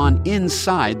going on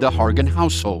inside the Hargan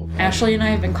household. Ashley and I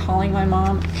have been calling my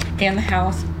mom and the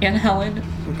house and Helen.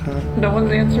 Okay. No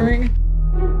one's answering.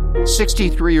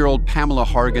 63-year-old Pamela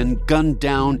Hargan gunned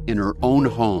down in her own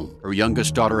home. Her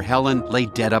youngest daughter, Helen, lay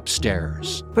dead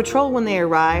upstairs. Patrol, when they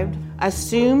arrived,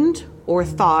 assumed or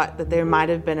thought that there might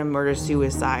have been a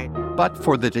murder-suicide. But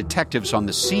for the detectives on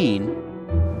the scene,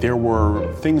 there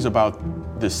were things about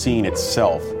the scene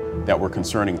itself that were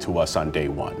concerning to us on day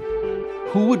one.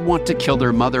 Who would want to kill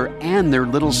their mother and their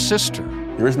little sister?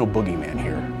 There is no boogeyman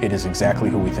here. It is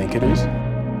exactly who we think it is.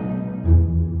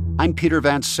 I'm Peter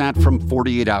Van Sant from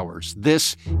 48 Hours.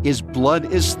 This is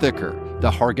Blood is Thicker, the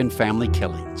Hargan family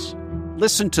killings.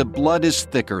 Listen to Blood is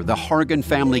Thicker, the Hargan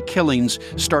family killings,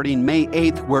 starting May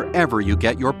 8th, wherever you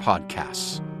get your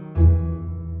podcasts.